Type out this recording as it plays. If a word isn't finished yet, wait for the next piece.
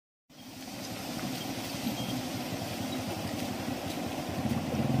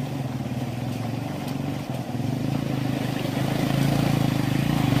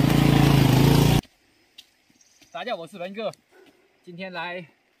大家好，我是文哥，今天来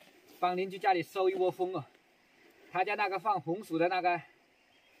帮邻居家里收一窝蜂哦。他家那个放红薯的那个，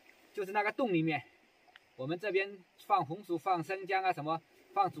就是那个洞里面。我们这边放红薯、放生姜啊，什么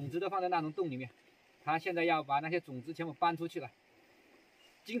放种子都放在那种洞里面。他现在要把那些种子全部搬出去了，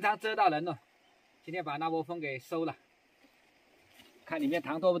经常蛰到人了。今天把那窝蜂给收了，看里面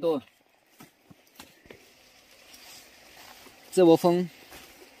糖多不多。这窝蜂，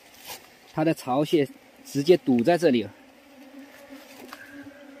它的巢穴直接堵在这里了。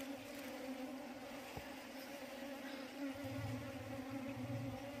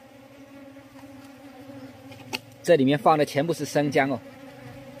这里面放的全部是生姜哦，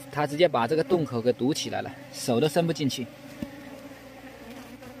它直接把这个洞口给堵起来了，手都伸不进去。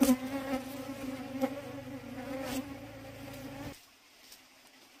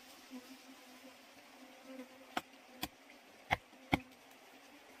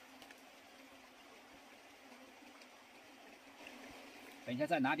等一下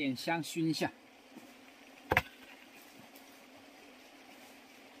再拿点香熏一下。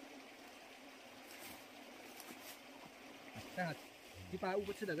正好一般我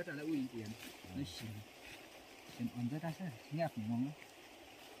不吃这个，再来喂一点，能行。先按着但是应该很浓了。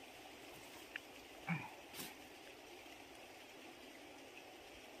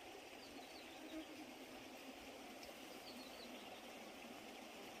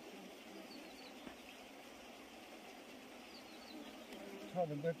差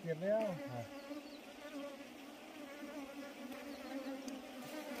不多点了啊。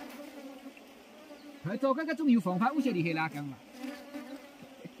佢做緊嗰種要防範污水嚟去拉更啦。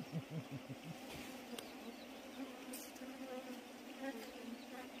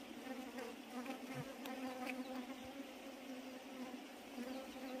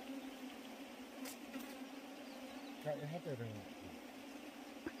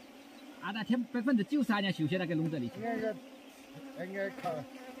啊，那天93%人受些那個籠子裡。應該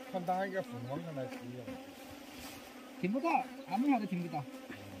看到一個蜂王上來使用。聽不到，俺們還都聽不到。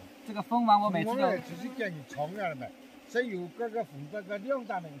這個蜂王我每次都。只是給你蟲兒嘛，所以有嗰個蜂這個兩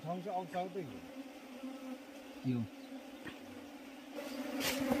大名蟲是歐洲的。有。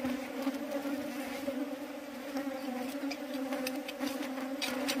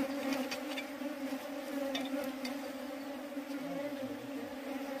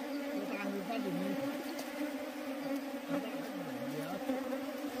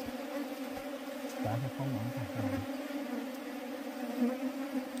咱是蜂王看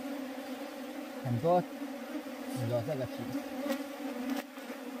很多籽哦，这个皮。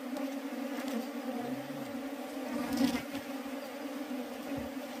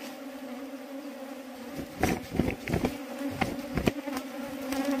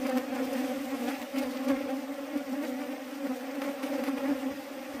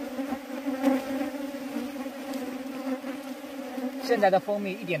现在的蜂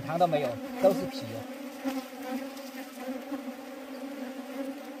蜜一点糖都没有，都是皮哦。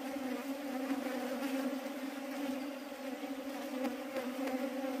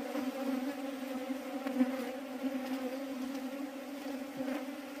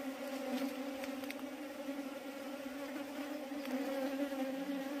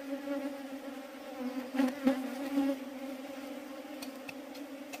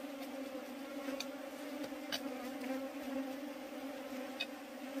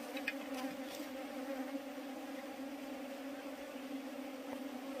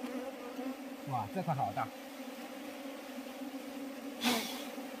哇，这块好大！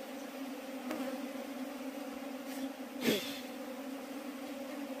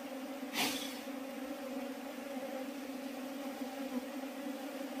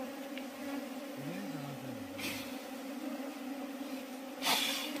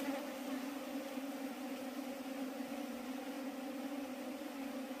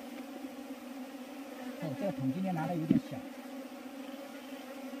哦，这个桶今天拿的有点小。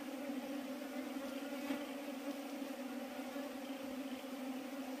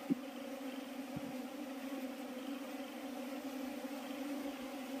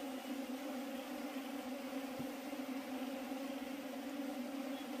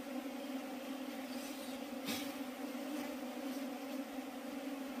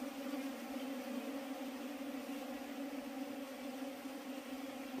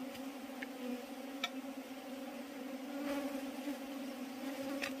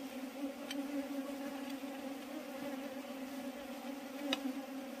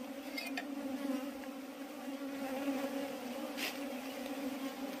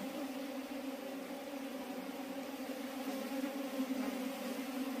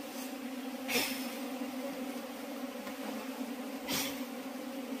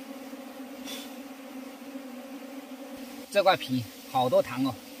这块皮好多糖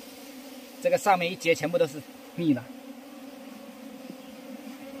哦，这个上面一节全部都是蜜了。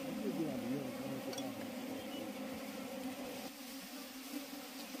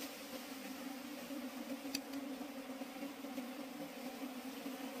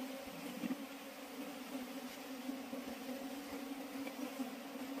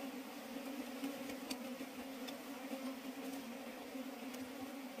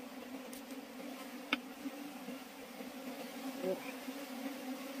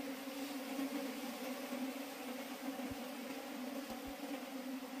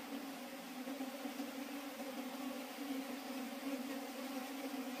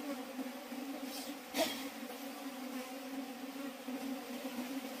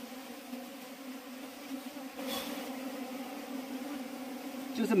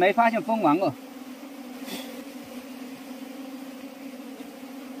就是没发现蜂王哦。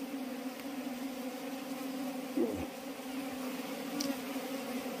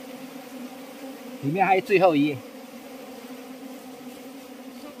里面还有最后一页。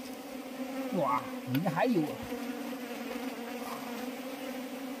哇，里面还有。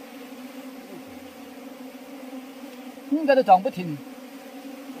应该都长不停。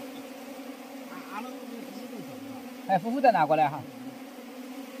哎，夫妇再拿过来哈。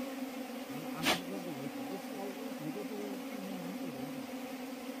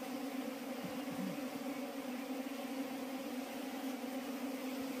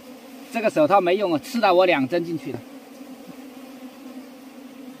这个手套没用啊，刺到我2针进去了。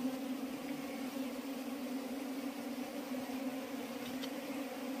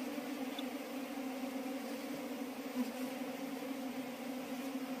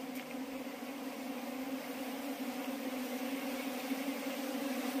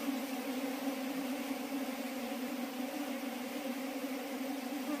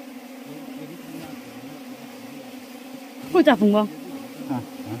不找蜂王啊！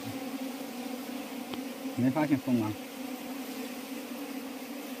没发现蜂王。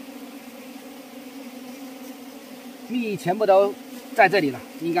蜜全部都在这里了，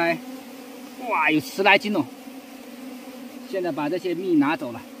应该，哇，有10来斤哦。现在把这些蜜拿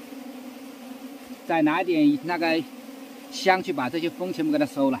走了，再拿一点那个香去把这些蜂全部给它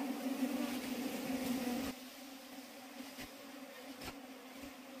收了。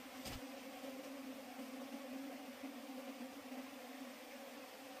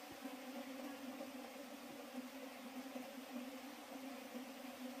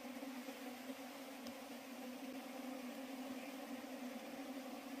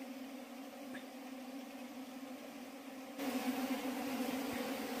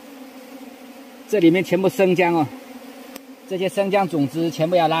这里面全部生姜哦，这些生姜种子全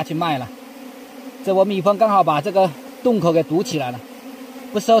部要拉去卖了。这窝蜜蜂刚好把这个洞口给堵起来了，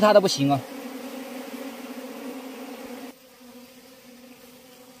不收它都不行哦。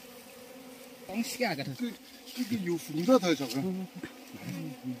往下个头，这个有风的头上啊。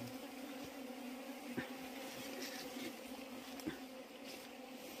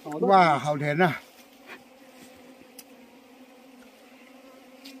哇，好甜呐！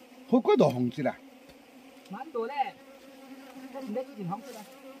好quite多红子啦，蛮多的，这里面是挺红色的。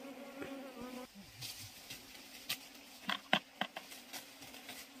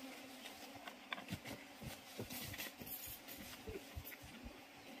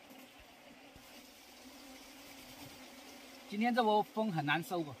今天这窝蜂很难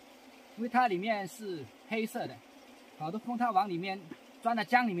收哦，因为它里面是黑色的，好多蜂它往里面钻到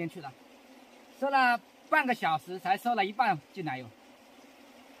浆里面去了，收了半个小时才收了一半进来哟。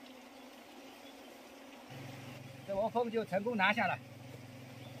这窝蜂就成功拿下了，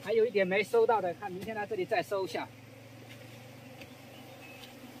还有一点没收到的，看明天来这里再收一下。